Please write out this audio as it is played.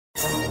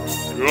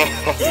What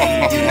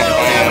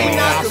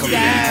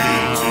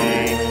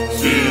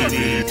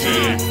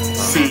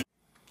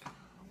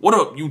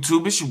up,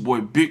 YouTube? It's your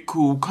boy Big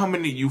Cool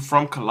coming to you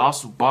from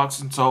Colossal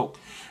Boxing Talk,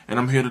 and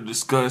I'm here to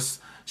discuss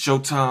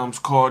Showtime's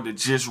card that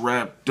just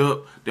wrapped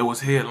up. That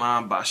was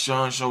headlined by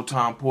Shawn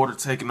Showtime Porter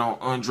taking on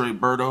Andre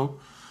Berto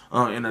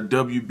in a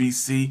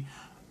WBC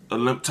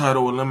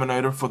title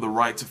eliminator for the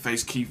right to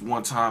face Keith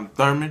one-time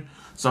Thurman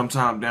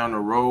sometime down the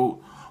road.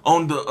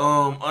 On the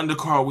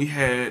undercard, we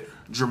had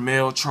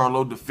Jermell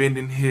Charlo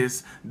defending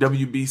his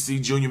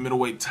WBC junior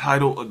middleweight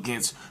title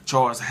against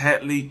Charles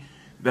Hatley.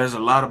 There's a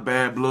lot of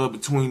bad blood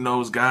between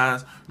those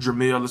guys.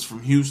 Jermell is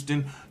from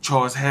Houston.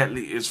 Charles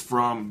Hatley is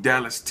from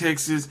Dallas,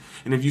 Texas.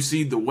 And if you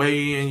see the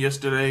weigh-in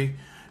yesterday,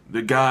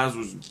 the guys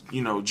was,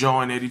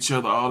 jawing at each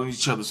other, all in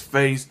each other's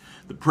face.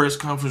 The press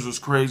conference was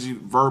crazy.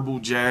 Verbal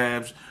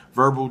jabs,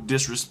 verbal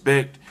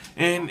disrespect.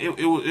 And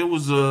it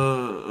was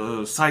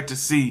a sight to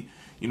see.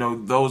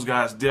 Those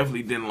guys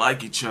definitely didn't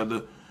like each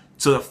other.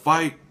 To the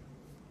fight,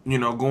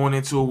 going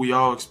into it, we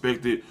all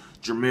expected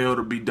Jermell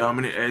to be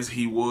dominant as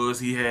he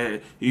was. He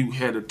had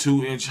a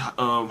 2-inch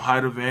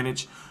height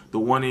advantage, the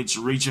 1-inch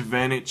reach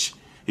advantage.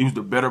 He was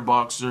the better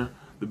boxer,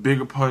 the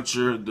bigger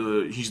puncher.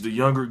 He's the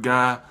younger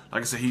guy.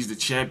 Like I said, he's the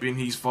champion.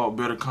 He's fought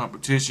better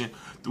competition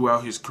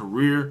throughout his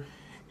career.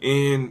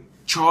 And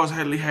Charles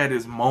Hatley had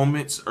his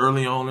moments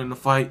early on in the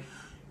fight,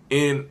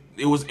 and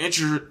it was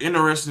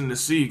interesting to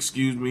see,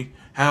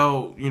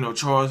 how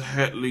Charles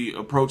Hatley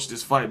approached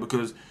this fight,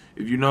 because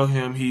if you know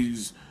him,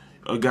 he's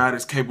a guy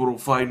that's capable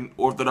of fighting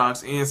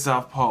orthodox and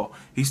southpaw.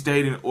 He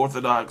stayed in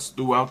orthodox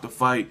throughout the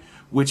fight,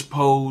 which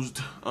posed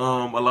a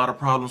lot of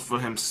problems for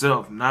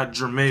himself, not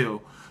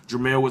Jermell.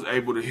 Jermell was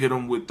able to hit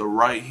him with the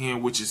right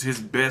hand, which is his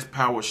best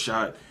power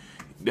shot.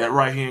 That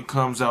right hand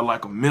comes out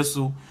like a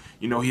missile.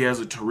 He has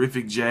a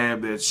terrific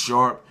jab that's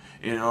sharp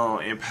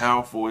and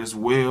powerful as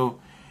well,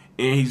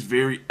 and he's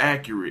very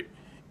accurate.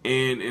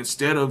 And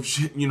instead of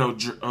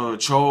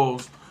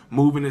Charles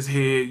moving his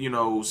head,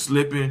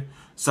 slipping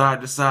side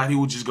to side, he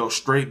would just go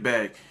straight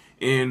back.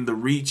 And the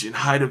reach and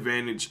height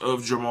advantage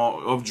of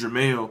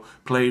Jermell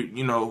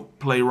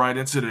play right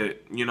into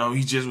that.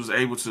 He just was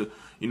able to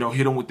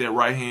hit him with that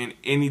right hand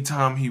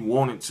anytime he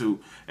wanted to.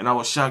 And I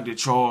was shocked that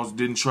Charles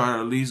didn't try to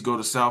at least go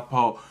to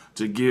southpaw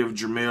to give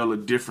Jermell a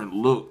different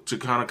look, to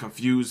kind of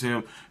confuse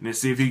him and then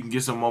see if he can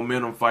get some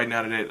momentum fighting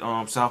out of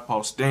that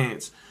southpaw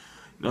stance.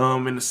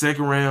 In the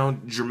second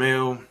round,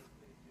 Jermell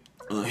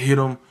hit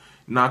him,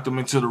 knocked him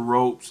into the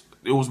ropes.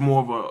 It was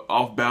more of an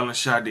off-balance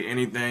shot than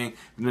anything.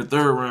 In the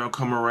third round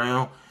come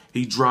around,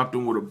 he dropped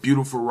him with a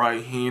beautiful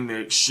right hand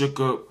that shook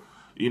up,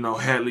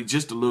 Hatley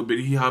just a little bit.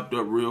 He hopped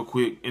up real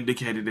quick,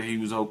 indicated that he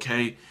was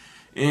okay.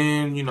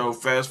 And,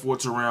 fast forward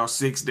to round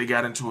 6, they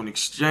got into an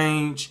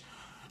exchange.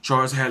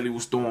 Charles Hatley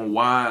was throwing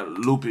wide,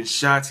 looping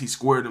shots. He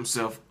squared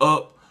himself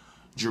up.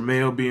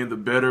 Jermell, being the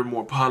better,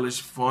 more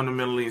polished,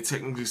 fundamentally and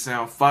technically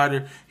sound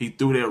fighter, he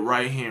threw that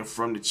right hand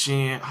from the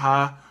chin,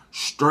 high,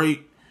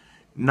 straight,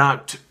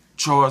 knocked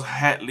Charles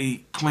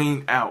Hatley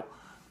clean out.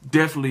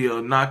 Definitely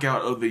a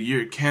knockout of the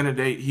year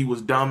candidate. He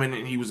was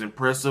dominant. He was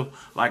impressive,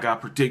 like I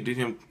predicted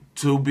him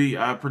to be.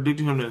 I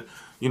predicted him to,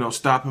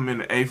 stop him in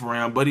the 8th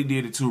round, but he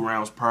did it 2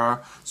 rounds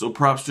prior. So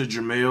props to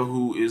Jermell,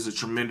 who is a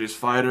tremendous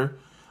fighter.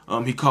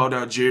 He called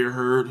out Jarrett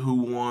Hurd, who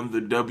won the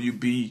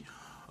the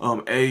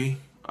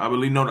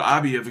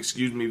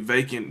IBF,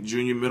 vacant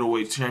junior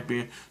middleweight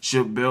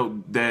championship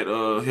belt that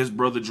his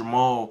brother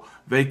Jamal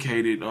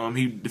vacated.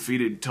 He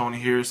defeated Tony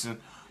Harrison,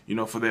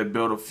 for that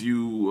belt a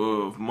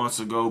few months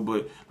ago.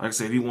 But like I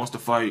said, he wants to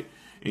fight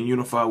and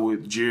unify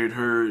with Jarrett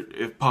Hurd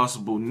if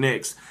possible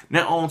next.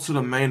 Now on to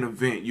the main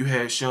event. You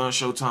had Shawn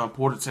Showtime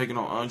Porter taking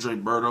on Andre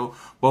Berto.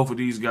 Both of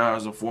these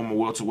guys are former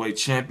welterweight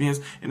champions,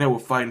 and they were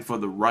fighting for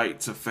the right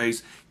to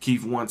face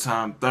Keith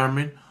one-time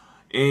Thurman.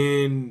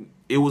 And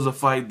it was a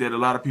fight that a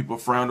lot of people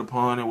frowned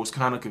upon and was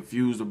kind of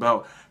confused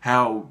about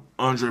how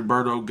Andre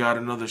Berto got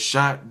another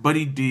shot, but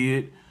he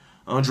did.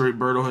 Andre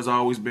Berto has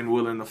always been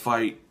willing to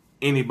fight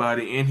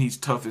anybody, and he's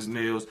tough as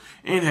nails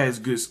and has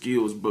good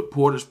skills. But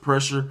Porter's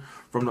pressure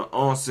from the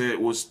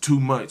onset was too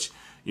much.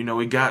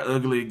 It got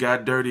ugly, it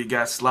got dirty, it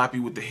got sloppy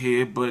with the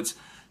head, but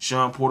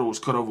Shawn Porter was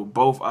cut over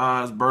both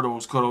eyes. Berto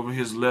was cut over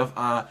his left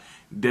eye.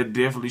 That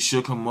definitely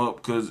shook him up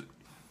because,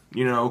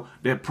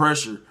 that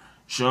pressure.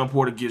 Shawn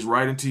Porter gets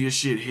right into your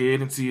shit,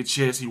 head into your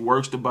chest. He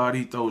works the body,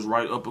 he throws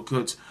right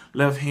uppercuts,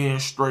 left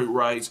hand, straight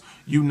rights.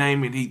 You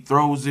name it, he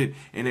throws it,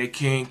 and it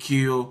can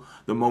kill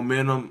the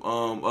momentum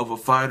of a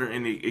fighter,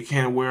 and it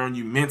can wear on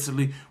you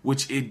mentally,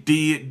 which it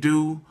did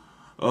do.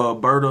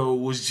 Berto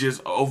was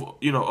just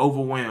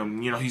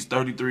overwhelmed. He's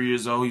 33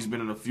 years old. He's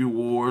been in a few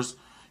wars.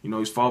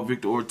 He's fought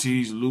Victor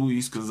Ortiz,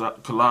 Luis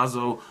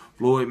Collazo,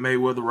 Floyd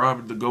Mayweather,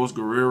 Robert the Ghost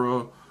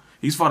Guerrero.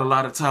 He's fought a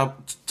lot of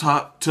top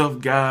tough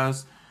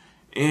guys.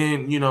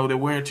 And, the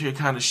wear and tear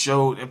kind of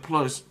showed. And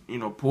plus,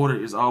 Porter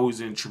is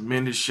always in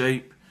tremendous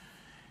shape.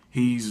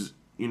 He's,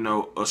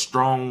 a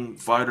strong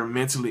fighter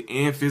mentally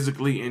and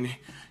physically. And,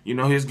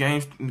 his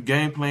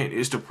game plan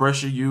is to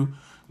pressure you,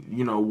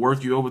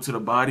 work you over to the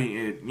body.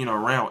 And,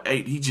 round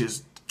 8, he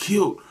just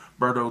killed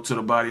Berto to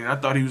the body. And I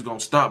thought he was going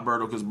to stop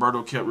Berto because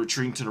Berto kept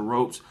retreating to the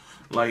ropes.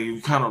 Like, he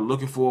was kind of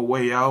looking for a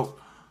way out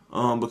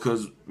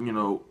because, you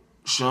know,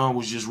 Shawn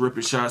was just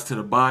ripping shots to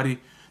the body.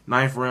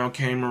 Ninth round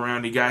came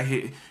around. He got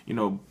hit. You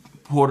know,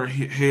 Porter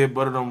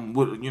headbutted him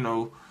with, you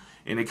know,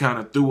 and it kind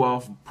of threw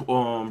off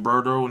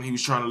Berto, and he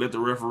was trying to let the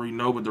referee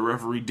know, but the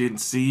referee didn't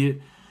see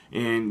it.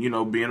 And, you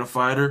know, being a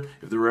fighter,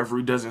 if the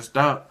referee doesn't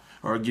stop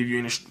or give you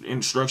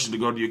instructions to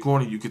go to your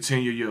corner, you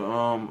continue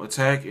your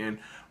attack. And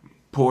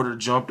Porter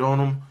jumped on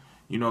him,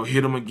 you know,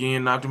 hit him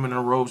again, knocked him in the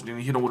ropes, then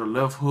he hit him with a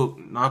left hook,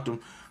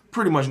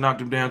 pretty much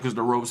knocked him down because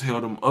the ropes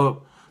held him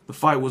up. The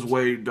fight was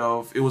waved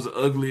off. It was an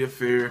ugly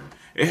affair.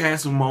 It had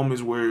some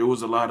moments where it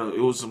was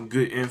some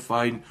good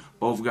infighting.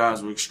 Both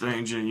guys were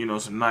exchanging, you know,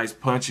 some nice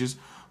punches.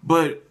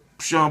 But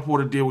Shawn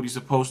Porter did what he's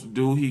supposed to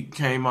do. He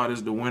came out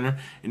as the winner,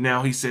 and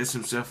now he sets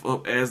himself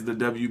up as the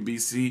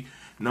WBC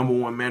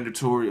 #1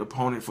 mandatory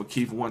opponent for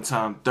Keith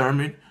one-time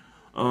Thurman.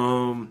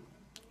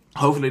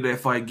 Hopefully that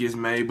fight gets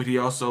made, but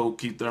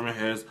Keith Thurman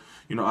has,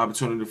 you know,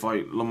 opportunity to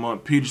fight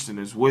Lamont Peterson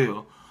as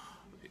well.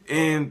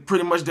 And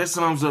pretty much that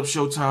sums up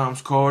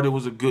Showtime's card. It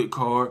was a good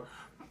card.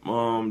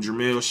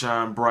 Jermell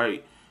shined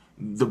bright,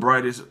 the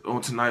brightest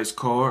on tonight's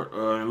card,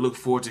 and look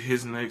forward to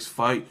his next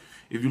fight.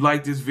 If you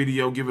like this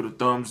video, give it a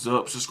thumbs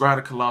up. Subscribe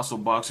to Colossal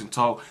Boxing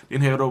Talk.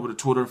 Then head over to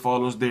Twitter.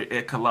 Follow us there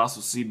at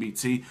Colossal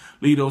CBT.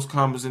 Leave those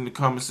comments in the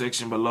comment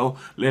section below.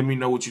 Let me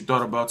know what you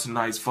thought about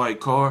tonight's fight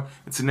card.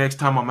 Until next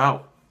time, I'm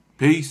out.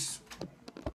 Peace.